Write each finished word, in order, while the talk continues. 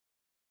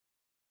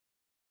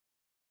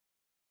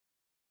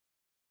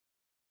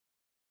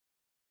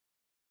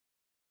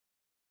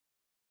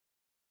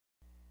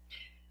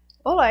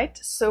Alright,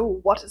 so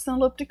what is an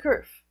elliptic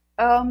curve?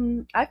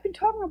 I've been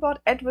talking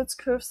about Edwards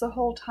curves the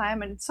whole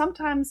time, and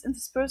sometimes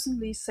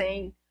interspersingly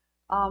saying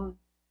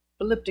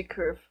elliptic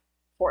curve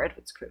for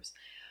Edwards curves.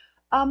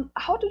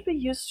 How did we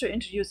used to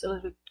introduce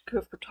elliptic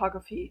curve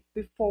cryptography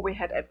before we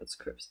had Edwards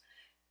curves?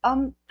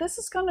 This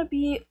is going to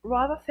be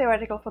rather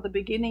theoretical for the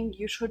beginning.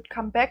 You should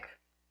come back,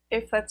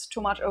 if that's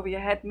too much over your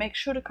head, make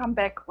sure to come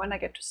back when I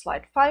get to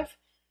slide 5.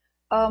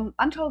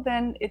 Until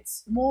then,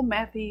 it's more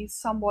mathy,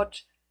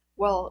 somewhat,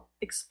 well,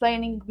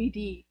 explaining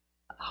really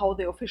how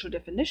the official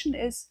definition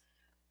is.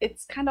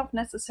 It's kind of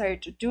necessary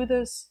to do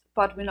this,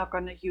 but we're not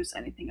going to use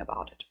anything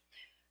about it.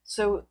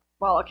 So,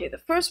 well, okay, the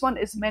first one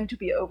is meant to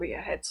be over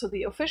your head. So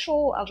the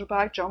official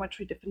algebraic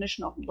geometry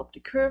definition of an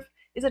elliptic curve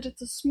is that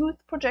it's a smooth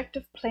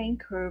projective plane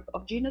curve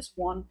of genus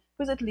 1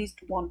 with at least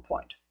one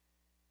point.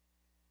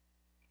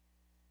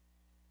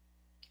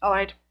 All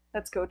right,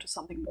 let's go to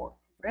something more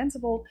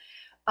comprehensible.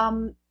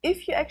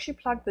 If you actually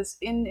plug this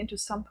into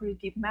some pretty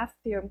deep math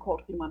theorem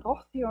called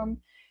Riemann-Roch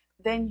theorem,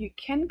 then you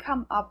can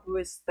come up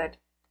with that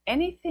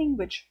anything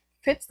which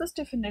fits this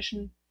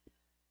definition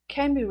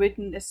can be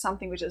written as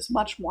something which is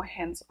much more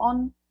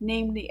hands-on,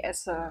 namely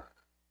as an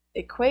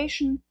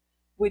equation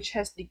which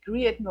has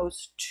degree at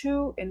most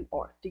 2 in,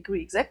 or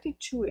degree exactly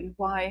 2 in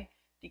y,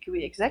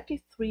 degree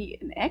exactly 3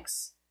 in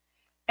x,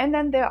 and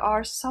then there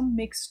are some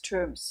mixed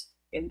terms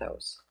in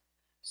those.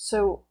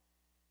 So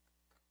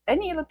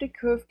any elliptic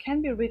curve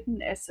can be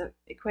written as an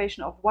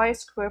equation of y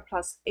squared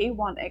plus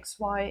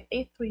a1xy,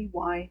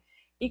 a3y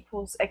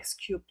equals x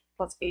cubed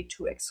plus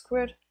a2x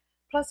squared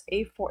plus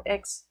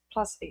a4x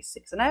plus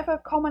a6. And I have a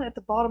comment at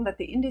the bottom that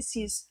the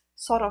indices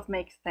sort of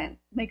make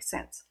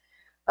sense.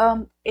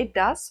 It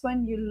does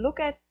when you look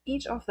at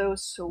each of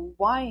those. So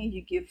y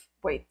you give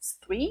weights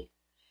 3,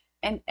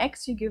 and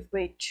x you give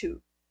weight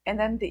 2. And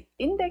then the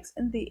index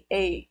in the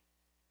a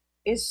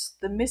is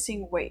the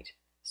missing weight.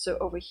 So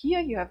over here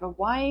you have a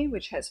y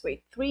which has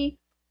weight 3,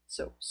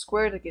 so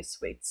squared it gives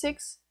weight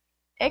 6,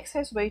 x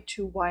has weight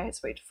 2, y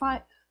has weight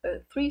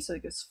 3, so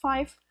it gives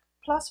 5,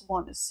 plus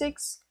 1 is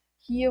 6,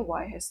 here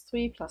y has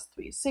 3 plus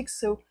 3 is 6,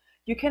 so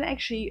you can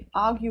actually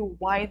argue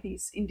why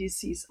these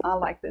indices are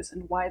like this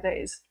and why there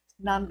is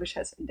none which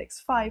has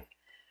index 5.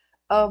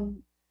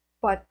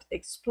 But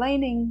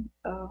explaining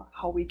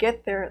how we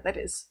get there, that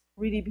is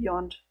really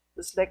beyond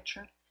this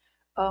lecture.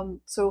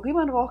 So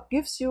Riemann-Roch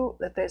gives you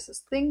that there's this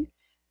thing,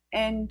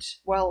 and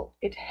well,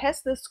 it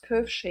has this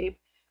curve shape,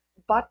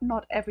 but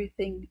not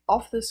everything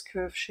of this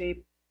curve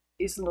shape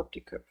is an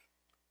elliptic curve.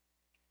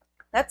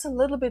 That's a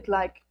little bit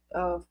like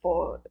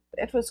for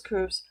Edwards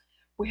curves,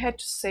 we had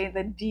to say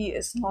that D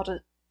is not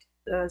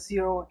a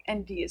 0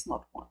 and D is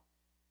not 1.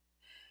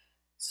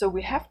 So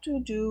we have to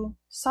do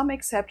some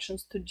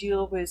exceptions to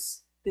deal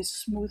with this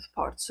smooth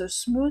part. So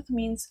smooth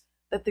means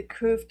that the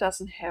curve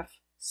doesn't have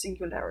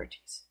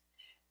singularities.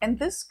 And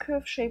this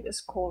curve shape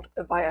is called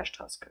a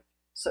Weierstrass curve.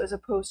 So as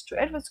opposed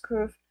to Edwards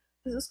curve,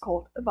 this is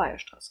called a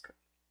Weierstrass curve.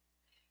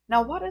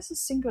 Now, what is a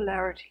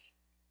singularity?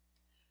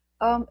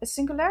 A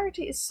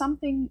singularity is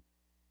something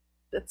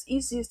that's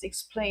easiest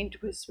explained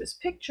with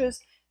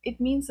pictures.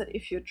 It means that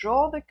if you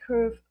draw the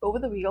curve over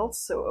the wheels,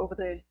 so over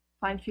the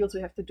fine fields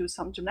we have to do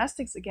some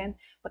gymnastics again,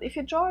 but if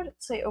you draw it,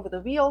 say, over the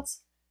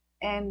wheels,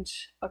 and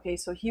okay,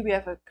 so here we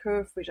have a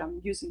curve which I'm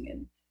using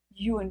in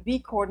u and v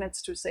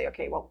coordinates to say,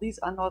 okay, well, these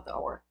are not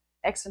our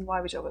x and y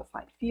which are the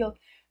fine field,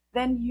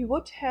 then you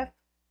would have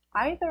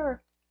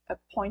either a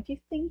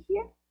pointy thing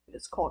here, which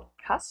is called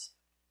a cusp,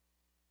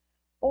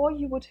 or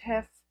you would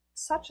have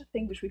such a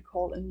thing which we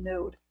call a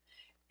node.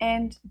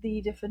 And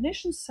the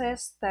definition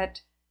says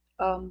that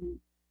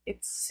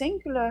it's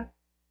singular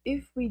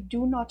if we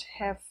do not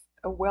have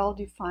a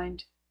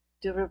well-defined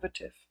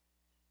derivative.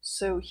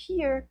 So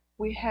here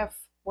we have,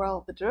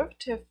 well, the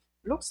derivative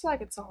looks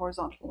like it's a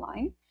horizontal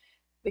line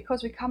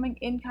because we're coming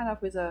in kind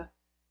of with a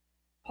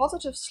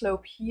positive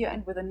slope here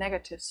and with a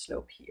negative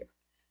slope here.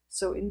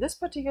 So in this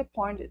particular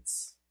point,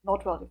 it's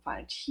not well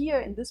defined. Here,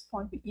 in this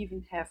point, we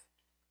even have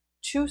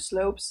two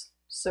slopes,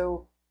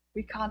 so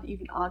we can't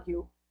even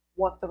argue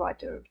what the right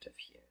derivative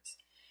here is.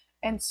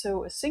 And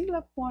so a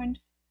singular point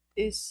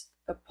is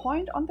a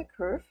point on the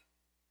curve.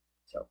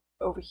 So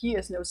over here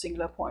is no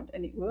singular point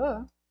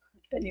anywhere.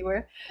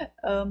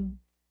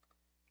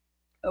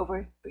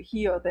 Over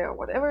here or there or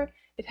whatever.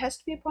 It has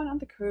to be a point on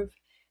the curve,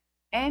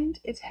 and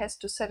it has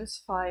to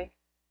satisfy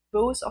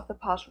both of the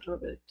partial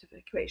derivative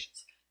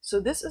equations. So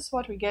this is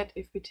what we get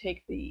if we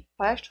take the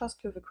Weierstrass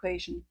curve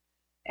equation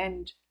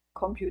and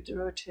compute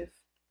derivative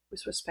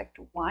with respect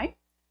to y.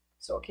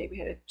 So okay, we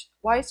had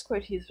y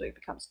squared here, so it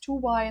becomes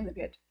 2y, and then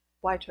we had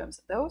y terms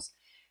in those.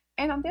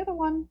 And on the other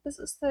one, this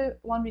is the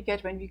one we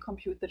get when we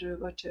compute the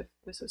derivative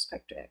with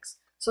respect to x.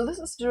 So this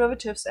is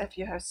derivatives as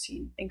you have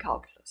seen in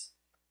calculus.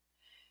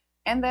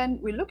 And then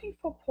we're looking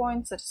for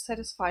points that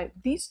satisfy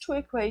these two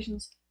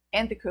equations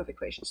and the curve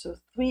equation, so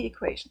 3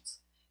 equations.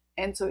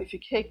 And so if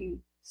you're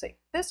taking, say,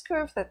 this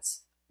curve,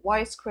 that's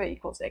y squared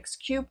equals x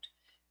cubed,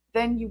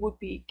 then you would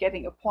be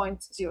getting a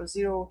point 0,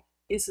 0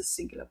 is a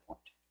singular point.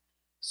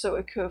 So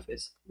a curve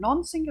is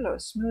non-singular or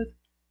smooth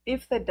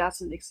if there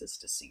doesn't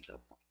exist a singular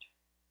point.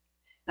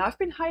 Now I've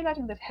been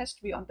highlighting that it has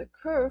to be on the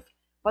curve,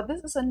 but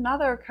this is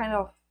another kind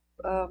of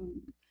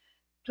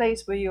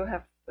place where you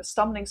have a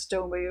stumbling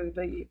stone,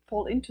 where you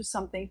fall into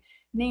something.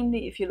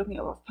 Namely, if you're looking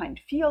at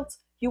finite fields,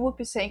 you would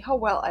be saying, oh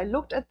well, I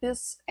looked at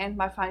this and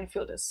my finite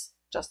field is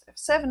just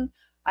F7.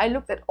 I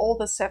looked at all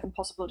the 7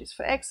 possibilities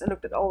for X, I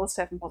looked at all the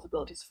 7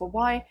 possibilities for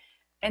Y,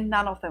 and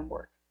none of them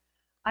work.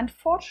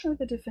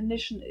 Unfortunately, the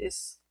definition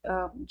is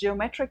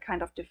geometric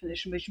kind of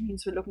definition, which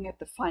means we're looking at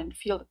the finite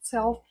field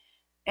itself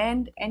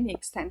and any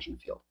extension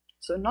field.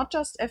 So not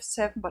just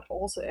F7, but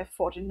also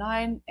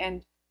F49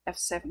 and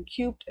F7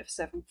 cubed,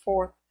 F7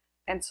 fourth,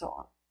 and so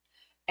on.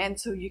 And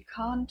so you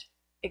can't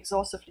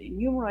exhaustively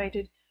enumerate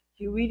it.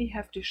 You really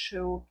have to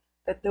show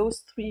that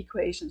those 3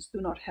 equations do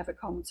not have a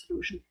common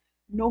solution,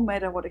 no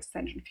matter what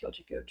extension field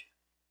you go to.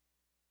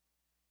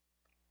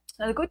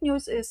 Now the good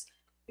news is,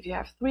 if you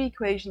have 3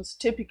 equations,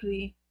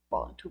 typically,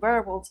 well, in 2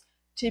 variables,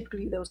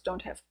 typically those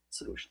don't have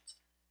solutions.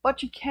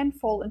 But you can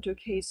fall into a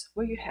case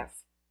where you have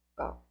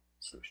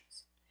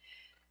solutions.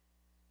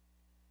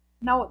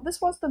 Now,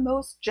 this was the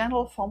most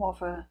general form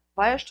of a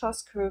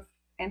Weierstrass curve,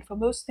 and for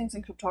most things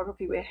in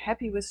cryptography, we're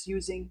happy with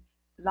using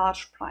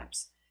large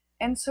primes.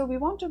 And so we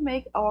want to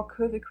make our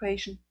curve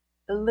equation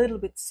a little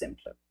bit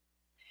simpler.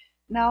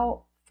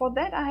 Now, for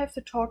that, I have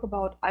to talk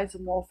about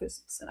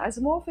isomorphisms. And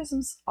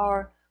isomorphisms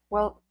are,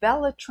 well,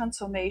 valid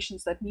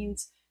transformations. That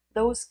means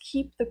those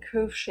keep the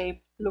curve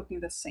shape looking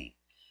the same.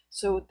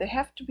 So they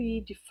have to be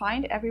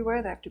defined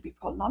everywhere. They have to be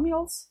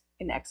polynomials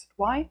in x and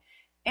y,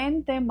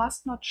 and they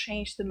must not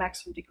change the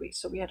maximum degree.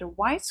 So we had a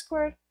y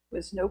squared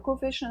with no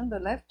coefficient on the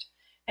left,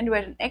 and we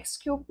had an x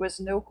cubed with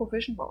no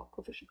coefficient, well,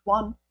 coefficient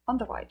 1 on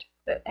the right,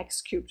 the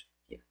x cubed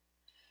here.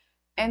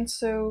 And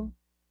so,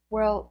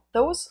 well,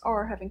 those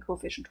are having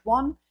coefficient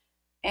 1,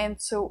 and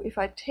so if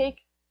I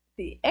take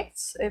the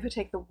x, if I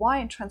take the y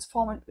and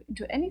transform it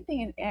into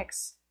anything in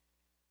x,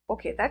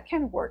 okay, that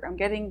can work. I'm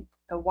getting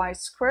a y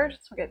squared,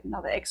 so I get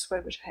another x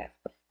squared, which I have.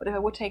 But if I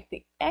would take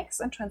the x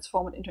and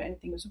transform it into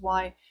anything with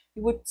y,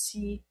 you would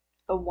see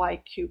a y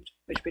cubed,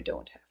 which we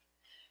don't have.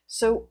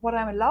 So what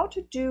I'm allowed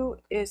to do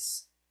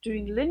is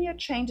doing linear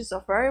changes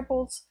of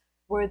variables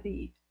where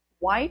the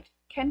y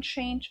can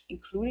change,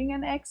 including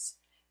an x,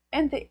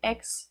 and the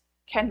x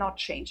cannot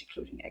change,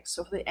 including x.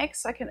 So for the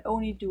x, I can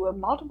only do a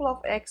multiple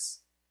of x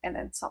and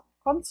then some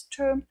constant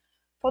term.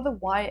 For the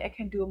y, I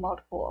can do a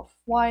multiple of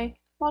y,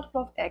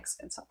 multiple of x,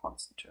 and some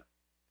constant term.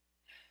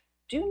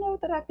 Do you know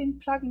that I've been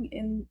plugging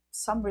in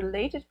some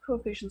related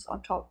coefficients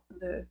on top,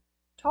 the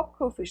top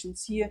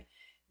coefficients here?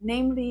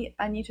 Namely,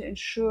 I need to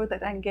ensure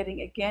that I'm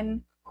getting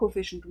again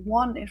coefficient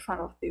 1 in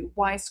front of the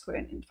y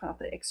squared and in front of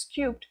the x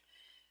cubed.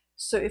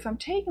 So if I'm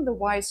taking the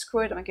y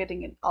squared, I'm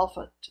getting an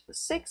alpha to the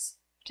 6.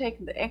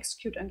 Taking the x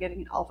cubed, I'm getting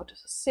an alpha to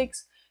the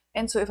 6.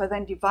 And so if I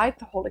then divide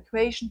the whole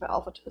equation by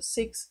alpha to the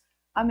 6,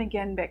 I'm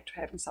again back to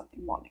having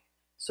something monic.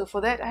 So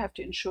for that, I have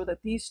to ensure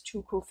that these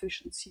 2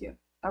 coefficients here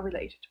are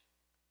related.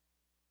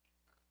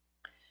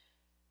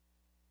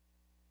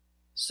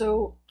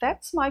 So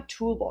that's my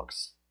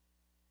toolbox.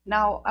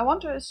 Now I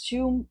want to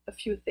assume a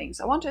few things.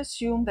 I want to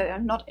assume that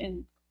I'm not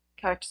in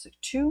characteristic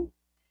 2,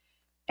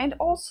 and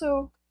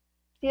also,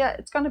 yeah,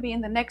 it's going to be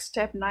in the next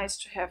step nice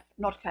to have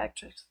not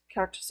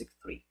characteristic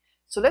 3.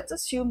 So let's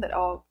assume that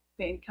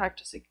we're in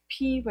characteristic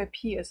P, where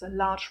P is a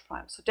large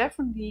prime, so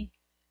definitely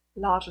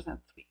larger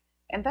than 3.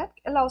 And that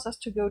allows us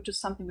to go to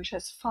something which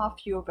has far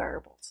fewer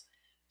variables.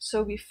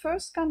 So we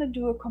first going to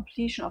do a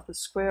completion of the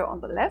square on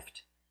the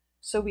left.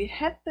 So we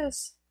had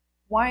this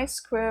y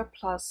squared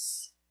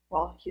plus,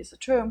 well, here's a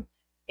term,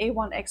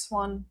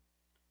 a1x1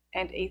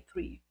 and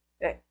a1xy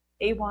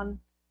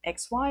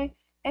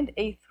and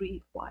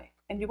a3y.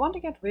 And we want to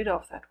get rid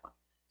of that one.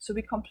 So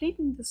we're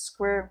completing the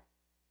square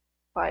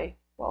by,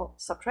 well,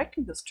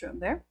 subtracting this term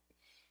there.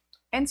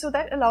 And so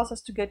that allows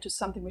us to get to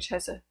something which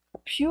has a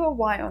pure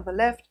y on the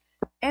left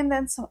and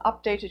then some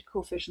updated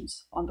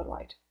coefficients on the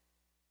right.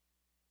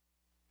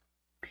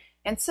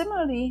 And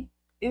similarly,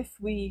 if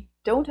we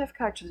don't have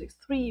characteristic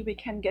 3, we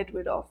can get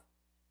rid of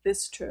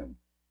this term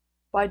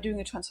by doing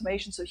a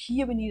transformation. So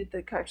here we needed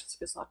the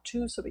characteristic is not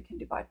 2, so we can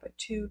divide by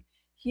 2.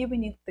 Here we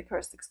need the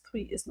characteristic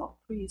 3 is not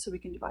 3, so we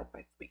can divide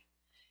by 3.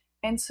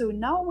 And so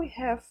now we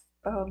have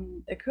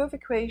a curve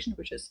equation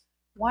which is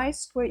y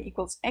squared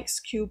equals x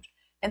cubed,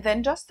 and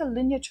then just a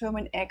linear term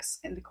in x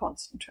and the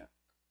constant term.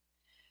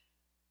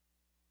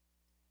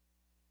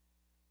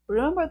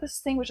 Remember this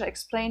thing which I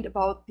explained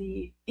about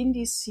the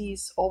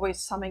indices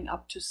always summing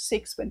up to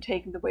 6 when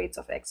taking the weights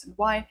of x and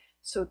y.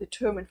 So the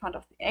term in front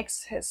of the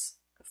x has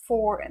a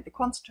 4 and the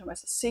constant term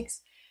has a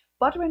 6.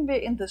 But when we're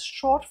in this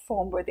short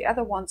form where the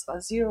other ones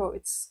are 0,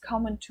 it's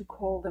common to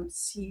call them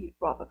c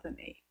rather than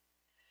a.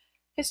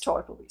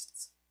 Historical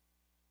reasons.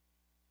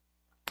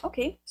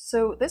 Okay,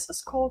 so this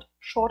is called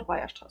short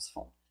Weierstrass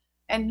form.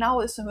 And now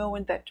is the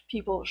moment that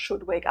people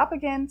should wake up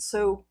again.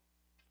 So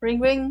ring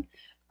ring.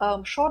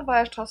 Short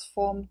Weierstrass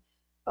form.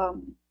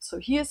 So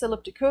here's the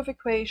elliptic curve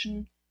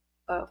equation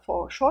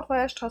for short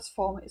Weierstrass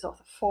form is of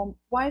the form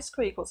y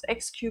squared equals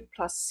x cubed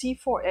plus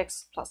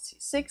c4x plus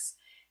c6.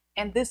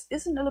 And this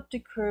is an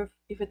elliptic curve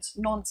if it's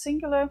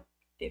non-singular.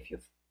 If you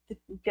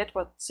didn't get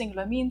what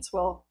singular means,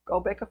 well, go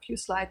back a few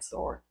slides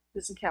or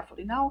listen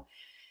carefully now.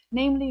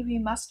 Namely, we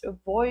must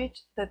avoid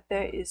that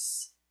there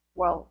is,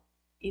 well,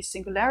 a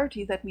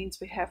singularity. That means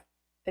we have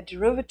a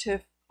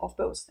derivative of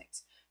both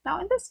things. Now,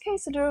 in this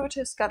case, the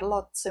derivatives got a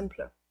lot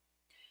simpler.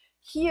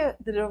 Here,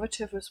 the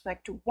derivative with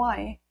respect to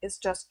y is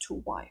just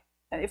 2y.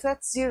 And if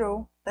that's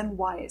 0, then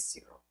y is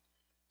 0.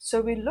 So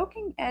we're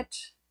looking at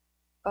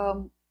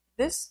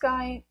this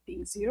guy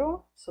being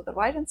 0, so the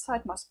right-hand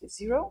side must be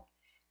 0.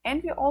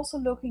 And we're also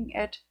looking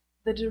at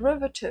the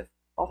derivative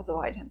of the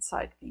right-hand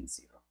side being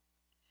 0.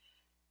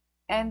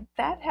 And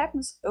that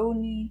happens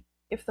only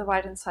if the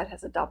right-hand side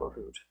has a double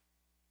root.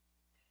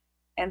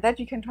 And that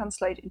you can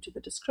translate into the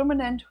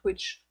discriminant,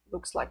 which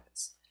looks like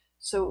this.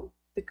 So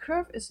the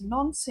curve is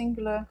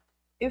non-singular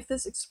if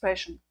this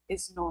expression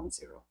is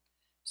non-zero.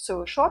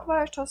 So a short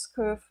Weierstrass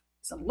curve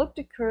is an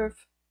elliptic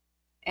curve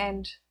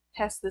and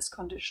has this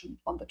condition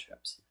on the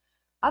terms.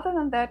 Other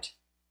than that,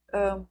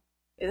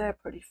 they're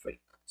pretty free.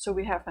 So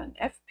we have an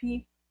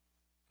FP.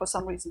 For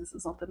some reason, this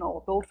is not the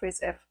normal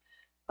boldface F.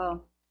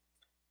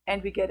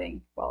 And we're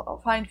getting, well,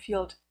 our fine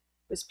field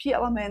with p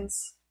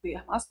elements. We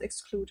must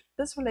exclude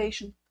this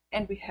relation,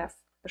 and we have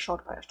a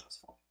short Weierstrass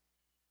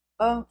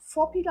form.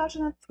 For p larger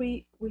than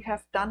 3, we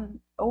have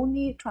done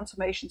only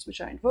transformations which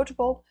are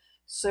invertible.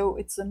 So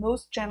it's the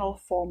most general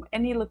form.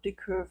 Any elliptic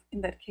curve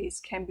in that case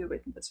can be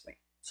written this way.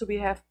 So we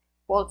have,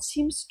 well, it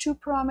seems 2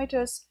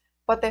 parameters,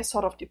 but they're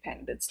sort of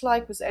dependent. It's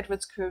like with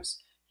Edwards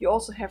curves, you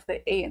also have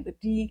the A and the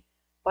D,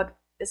 but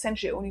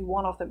essentially only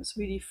one of them is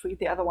really free.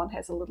 The other one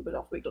has a little bit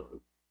of wiggle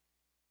room.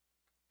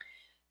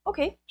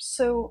 Okay,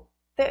 so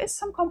there is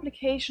some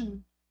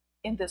complication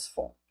in this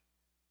form.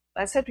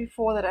 I said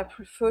before that I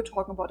prefer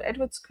talking about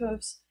Edwards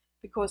curves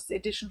because the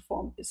addition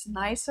form is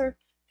nicer.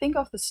 Think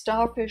of the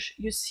starfish,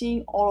 you're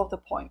seeing all of the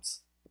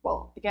points.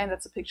 Well, again,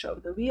 that's a picture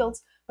of the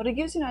reals, but it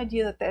gives you an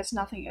idea that there's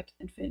nothing at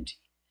infinity.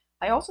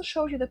 I also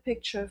showed you the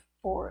picture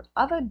for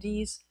other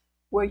Ds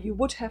where you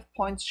would have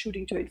points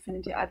shooting to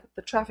infinity, either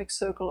the traffic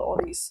circle or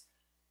these,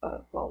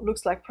 well,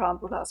 looks like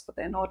parabolas, but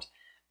they're not,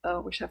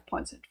 which have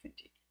points at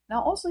infinity.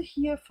 Now also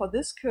here for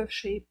this curve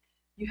shape,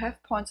 you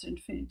have points at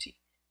infinity.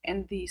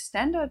 And the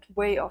standard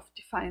way of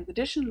defining the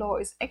addition law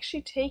is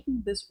actually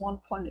taking this one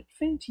point at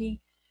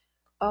infinity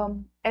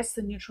as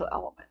the neutral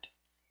element.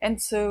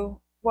 And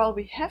so while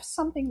we have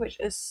something which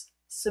is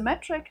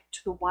symmetric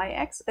to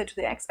the to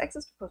the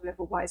x-axis, because we have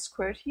a y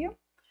squared here,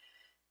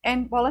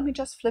 and well, let me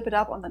just flip it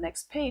up on the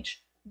next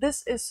page.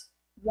 This is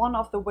one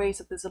of the ways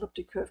that this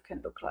elliptic curve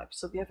can look like.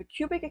 So we have a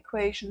cubic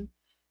equation,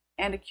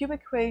 and a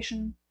cubic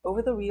equation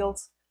over the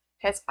reals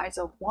has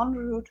either one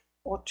root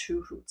or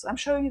 2 roots. I'm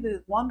showing you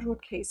the 1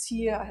 root case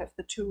here. I have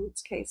the 2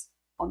 roots case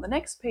on the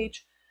next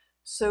page.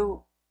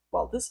 So,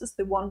 well, this is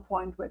the one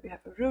point where we have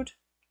a root,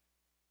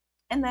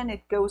 and then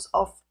it goes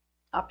off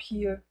up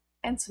here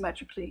and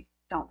symmetrically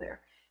down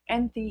there.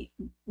 And the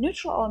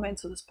neutral element,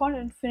 so this point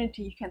at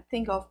infinity, you can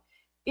think of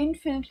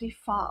infinitely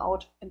far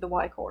out in the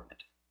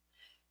y-coordinate.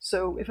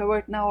 So if I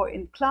were now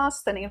in class,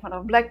 standing in front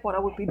of a blackboard, I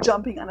would be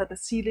jumping under the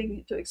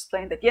ceiling to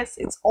explain that, yes,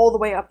 it's all the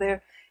way up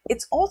there.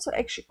 It's also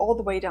actually all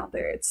the way down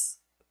there. It's,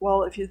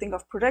 well, if you think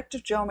of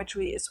projective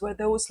geometry, it's where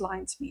those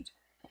lines meet.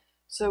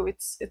 So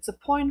it's a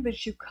point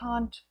which you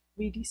can't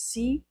really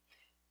see,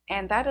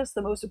 and that is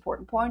the most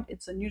important point.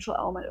 It's a neutral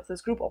element of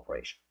this group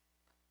operation.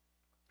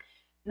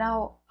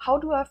 Now, how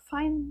do I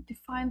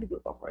define the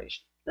group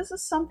operation? This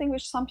is something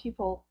which some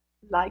people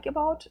like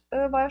about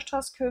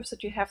Weierstrass curves,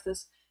 that you have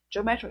this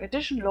geometric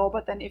addition law,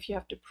 but then if you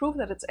have to prove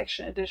that it's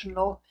actually an addition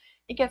law,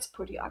 it gets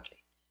pretty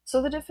ugly.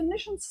 So the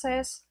definition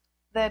says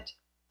that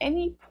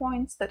any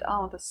points that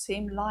are on the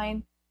same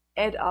line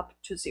add up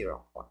to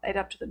 0, or add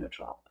up to the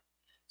neutral element.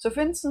 So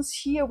for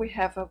instance, here we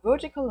have a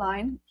vertical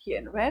line here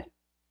in red.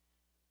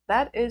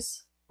 That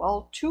is,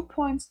 well, 2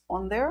 points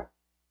on there,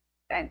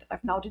 and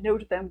I've now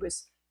denoted them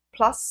with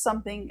plus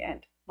something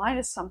and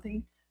minus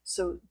something.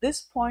 So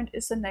this point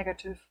is the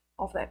negative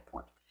of that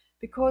point,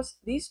 because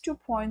these 2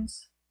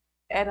 points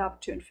add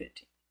up to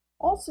infinity.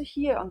 Also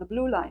here on the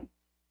blue line,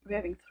 we're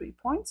having 3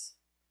 points.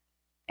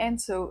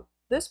 And so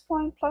this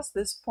point plus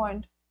this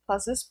point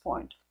plus this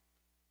point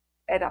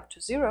add up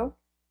to 0.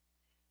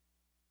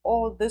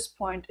 Or this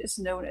point is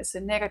known as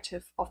the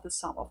negative of the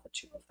sum of the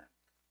 2 of them.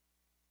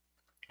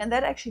 And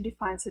that actually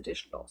defines the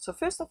addition law. So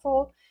first of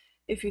all,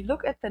 if you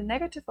look at the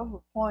negative of a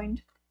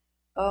point,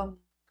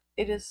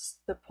 it is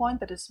the point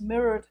that is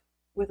mirrored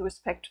with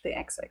respect to the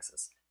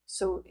x-axis.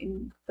 So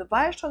in the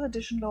Weierstrass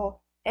addition law,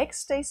 x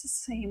stays the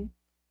same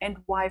and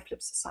y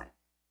flips the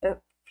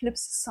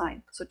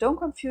sign. So don't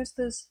confuse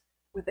this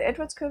with the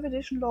Edwards curve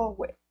addition law,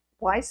 where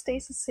y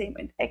stays the same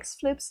and x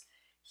flips.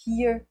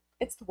 Here,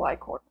 it's the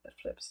y-coordinate that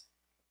flips.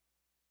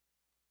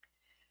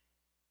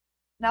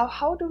 Now,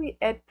 how do we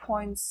add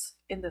points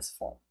in this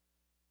form?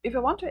 If I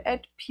want to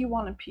add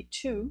P1 and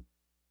P2,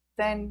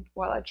 then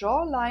while I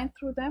draw a line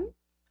through them,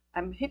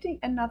 I'm hitting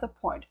another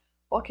point.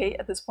 Okay,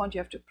 at this point you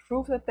have to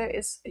prove that there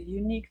is a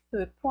unique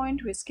third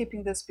point. We're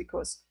skipping this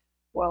because,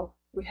 well,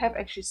 we have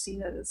actually seen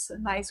that it's a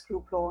nice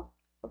group law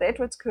for the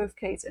Edwards curve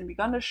case, and we're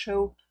going to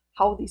show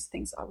how these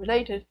things are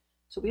related.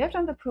 So we have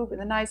done the proof in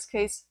the nice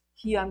case.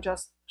 Here I'm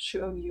just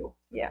showing you,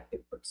 yeah,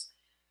 it works.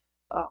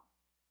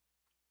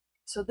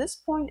 So this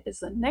point is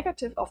the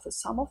negative of the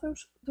sum of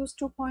those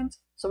 2 points.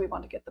 So we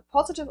want to get the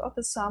positive of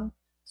the sum.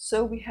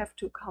 So we have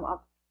to come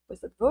up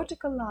with a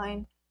vertical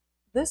line.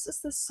 This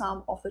is the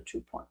sum of the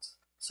 2 points.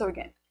 So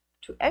again,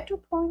 to add 2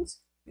 points,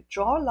 you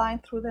draw a line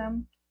through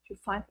them, you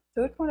find the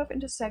third point of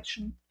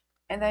intersection,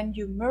 and then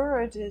you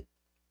mirror it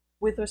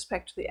with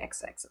respect to the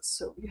x-axis.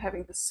 So you're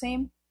having the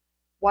same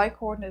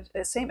y-coordinate,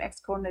 same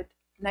x-coordinate,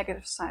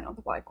 negative sign on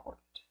the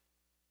y-coordinate.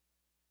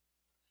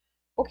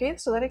 Okay,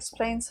 so that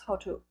explains how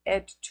to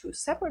add 2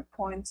 separate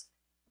points,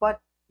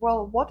 but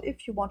well, what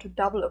if you want to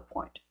double a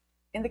point?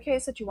 In the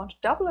case that you want to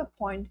double a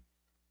point,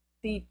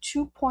 the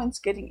 2 points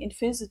getting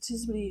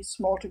infinitesimally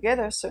small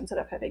together, so instead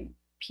of having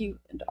P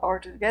and R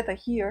together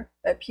here,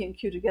 P and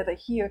Q together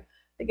here,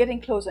 they're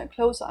getting closer and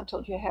closer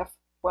until you have,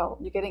 well,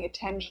 you're getting a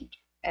tangent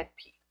at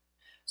P.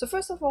 So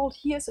first of all,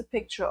 here's a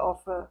picture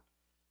of a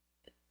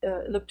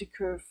elliptic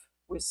curve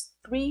with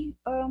 3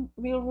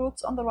 real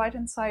roots on the right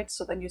hand side,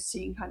 so then you're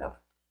seeing kind of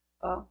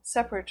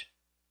separate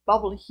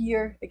bubble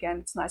here. Again,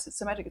 it's nice and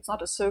symmetric, it's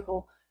not a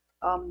circle,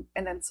 and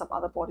then some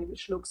other body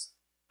which looks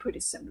pretty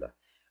similar.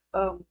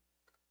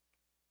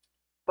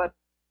 But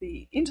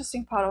the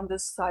interesting part on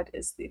this side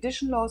is the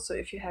addition law. So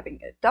if you're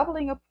having a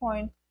doubling a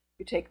point,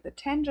 you take the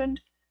tangent,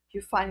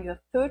 you find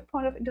your third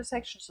point of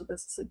intersection. So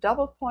this is a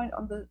double point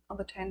on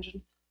the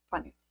tangent,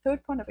 finding the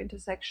third point of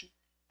intersection,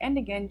 and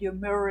again you're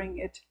mirroring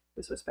it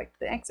with respect to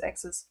the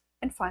x-axis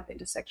and find the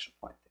intersection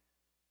point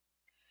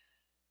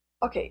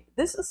there. Okay,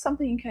 this is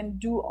something you can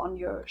do on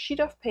your sheet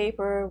of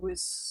paper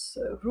with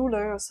a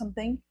ruler or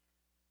something,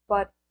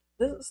 but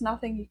this is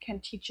nothing you can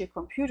teach your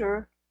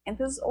computer, and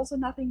this is also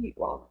nothing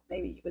well,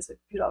 maybe with a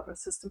computer operating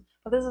system,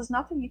 but this is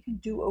nothing you can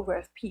do over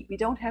FP. We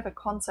don't have a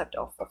concept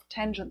of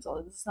tangents,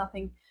 or this is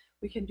nothing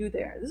we can do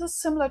there. This is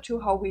similar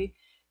to how we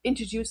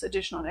introduced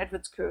addition on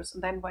Edwards curves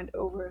and then went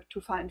over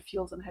to find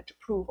fields and had to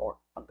prove, or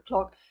on the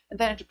clock, and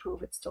then had to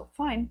prove it's still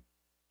fine.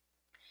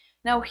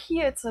 Now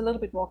here it's a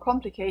little bit more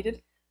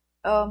complicated,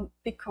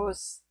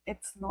 because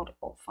it's not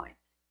all fine.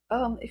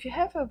 If you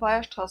have a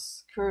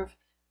Weierstrass curve,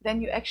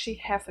 then you actually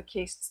have a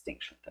case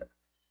distinction there.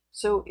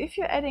 So if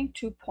you're adding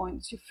 2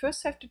 points, you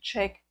first have to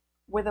check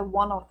whether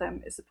one of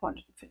them is the point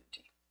at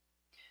infinity.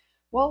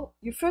 Well,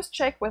 you first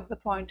check whether the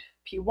point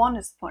P1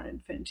 is the point at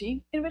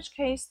infinity, in which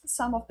case the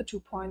sum of the 2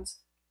 points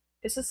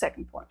is the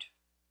second point.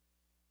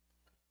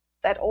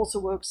 That also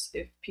works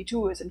if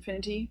P2 is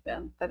infinity,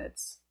 then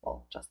it's,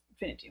 well, just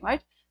infinity,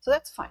 right? So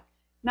that's fine.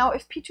 Now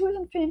if P2 is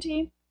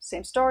infinity,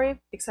 same story,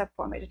 except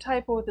for I made a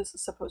typo. This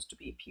is supposed to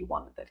be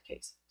P1 in that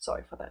case.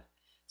 Sorry for that.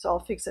 So I'll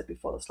fix that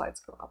before the slides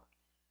go up.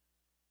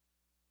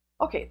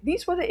 Okay,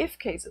 these were the if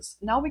cases.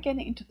 Now we're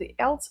getting into the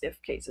else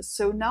if cases.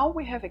 So now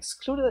we have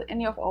excluded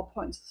any of our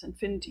points as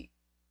infinity.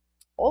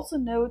 Also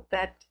note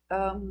that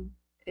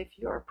if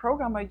you're a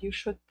programmer, you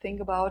should think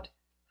about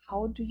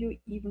how do you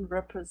even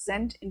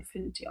represent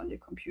infinity on your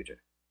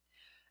computer.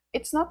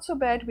 It's not so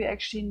bad. We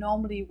actually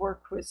normally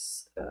work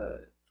with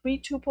 3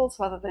 tuples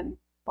rather than,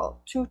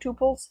 well, 2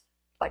 tuples,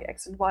 like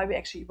x and y. We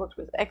actually worked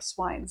with x,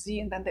 y, and z,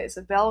 and then there is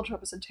a valid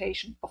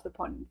representation of the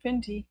point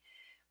infinity,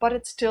 but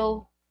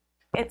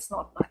it's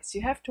not nice.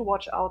 You have to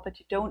watch out that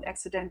you don't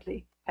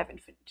accidentally have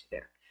infinity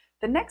there.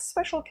 The next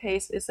special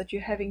case is that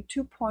you're having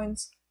 2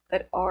 points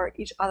that are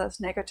each other's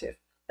negative,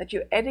 that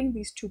you're adding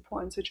these 2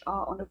 points which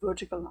are on a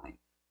vertical line.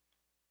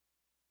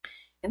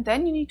 And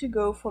then you need to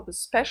go for the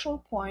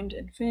special point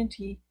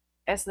infinity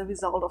as the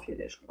result of your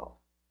addition law.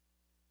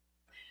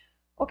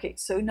 Okay,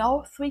 so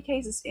now 3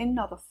 cases in.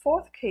 Now the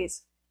 4th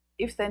case,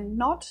 if they're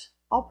not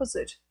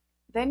opposite,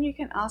 then you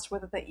can ask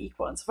whether they're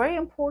equal. And it's very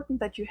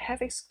important that you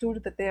have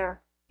excluded that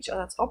they're each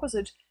other's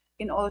opposite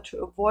in order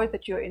to avoid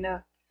that you're in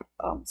a,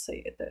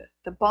 say, at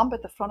the bump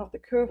at the front of the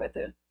curve, at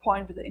the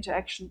point with the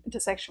intersection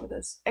with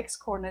this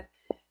x-coordinate.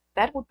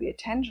 That would be a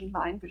tangent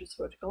line, which is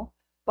vertical.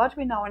 But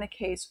we're now in a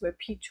case where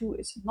P2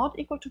 is not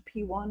equal to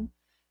P1,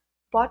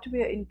 but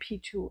we're in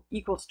P2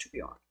 equals to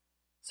P1.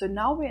 So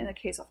now we're in a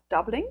case of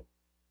doubling,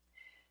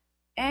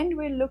 and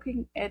we're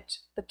looking at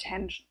the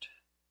tangent.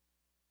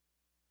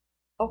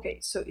 Okay,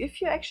 so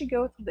if you actually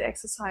go through the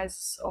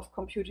exercise of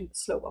computing the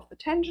slope of the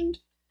tangent,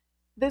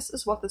 this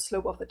is what the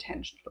slope of the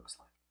tangent looks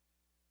like.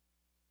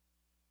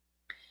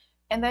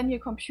 And then you're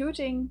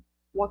computing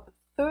what the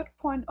third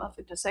point of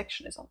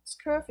intersection is on this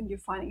curve, and you're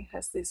finding it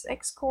has this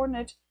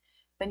x-coordinate,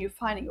 then you're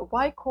finding a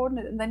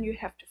y-coordinate, and then you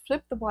have to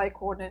flip the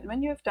y-coordinate. And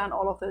when you have done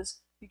all of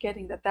this, you're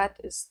getting that that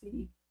is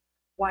the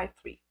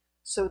y3.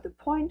 So the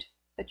point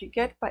that you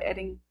get by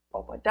adding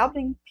or by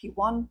doubling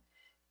P1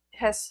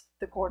 has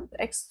the coordinate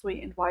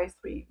x3 and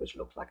y3, which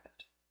look like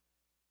that.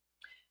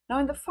 Now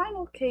in the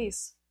final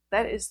case,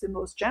 that is the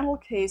most general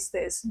case,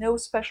 there is no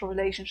special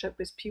relationship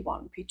with P1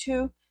 and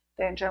P2,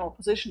 they're in general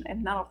position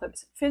and none of them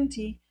is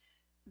infinity.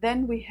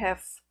 Then we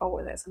have,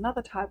 oh, there's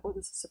another typo,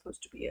 this is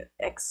supposed to be a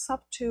x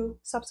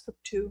subscript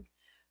 2.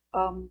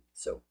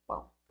 So,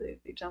 well, the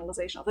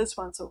generalization of this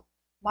one, so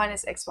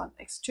minus x1,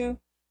 x2,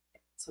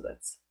 so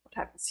that's what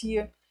happens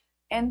here.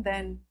 And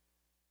then,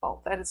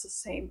 well, that is the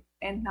same.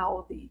 And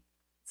now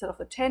instead of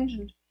the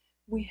tangent,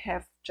 we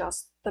have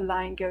just the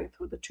line going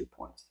through the 2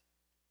 points.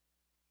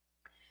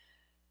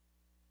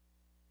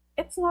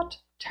 It's not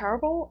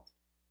terrible,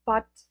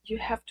 but you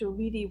have to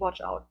really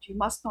watch out. You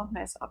must not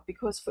mess up,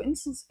 because for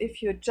instance,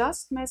 if you're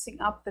just messing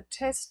up the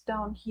test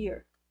down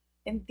here,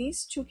 and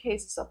these two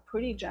cases are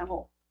pretty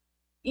general,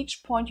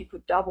 each point you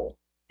could double.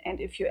 And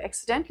if you're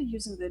accidentally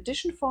using the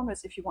addition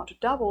formulas, if you want to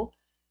double,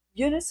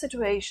 you're in a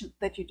situation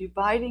that you're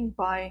dividing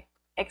by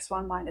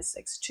x1 minus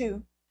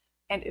x2.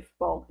 And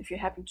if you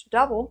happen to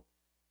double,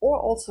 or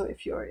also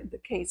if you're in the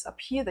case up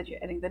here that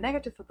you're adding the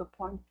negative of the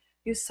point,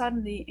 you're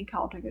suddenly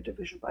encountering a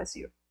division by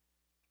 0.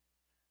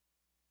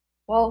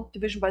 Well,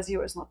 division by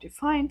 0 is not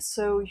defined,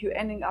 so you're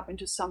ending up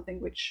into something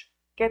which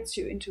gets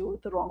you into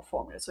the wrong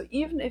formula. So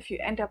even if you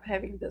end up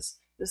having this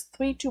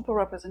 3-tuple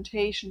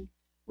representation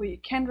where you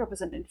can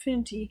represent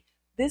infinity,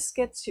 this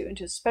gets you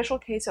into a special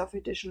case of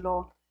addition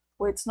law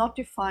where it's not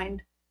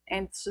defined,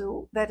 and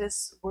so that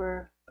is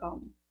where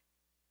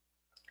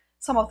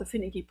some of the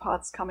finicky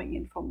parts coming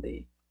in from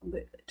the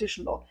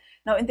addition law.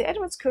 Now, in the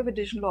Edwards curve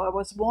addition law, I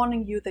was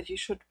warning you that you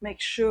should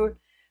make sure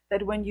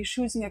that when you're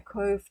choosing a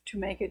curve to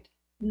make it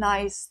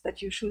nice,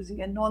 that you're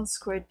choosing a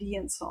non-square d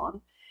and so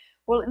on.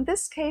 Well, in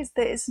this case,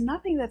 there is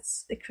nothing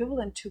that's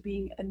equivalent to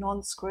being a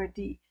non-square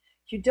d.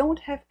 You don't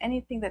have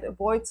anything that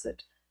avoids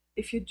it.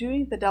 If you're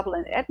doing the double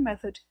and add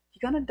method,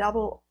 you're going to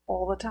double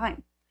all the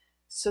time.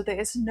 So there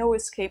is no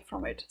escape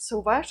from it.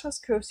 So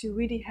Weierstrass curves, you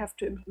really have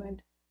to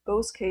implement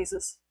both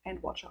cases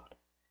and watch out.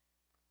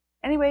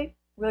 Anyway,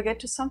 we'll get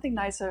to something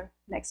nicer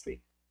next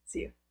week. See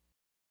you.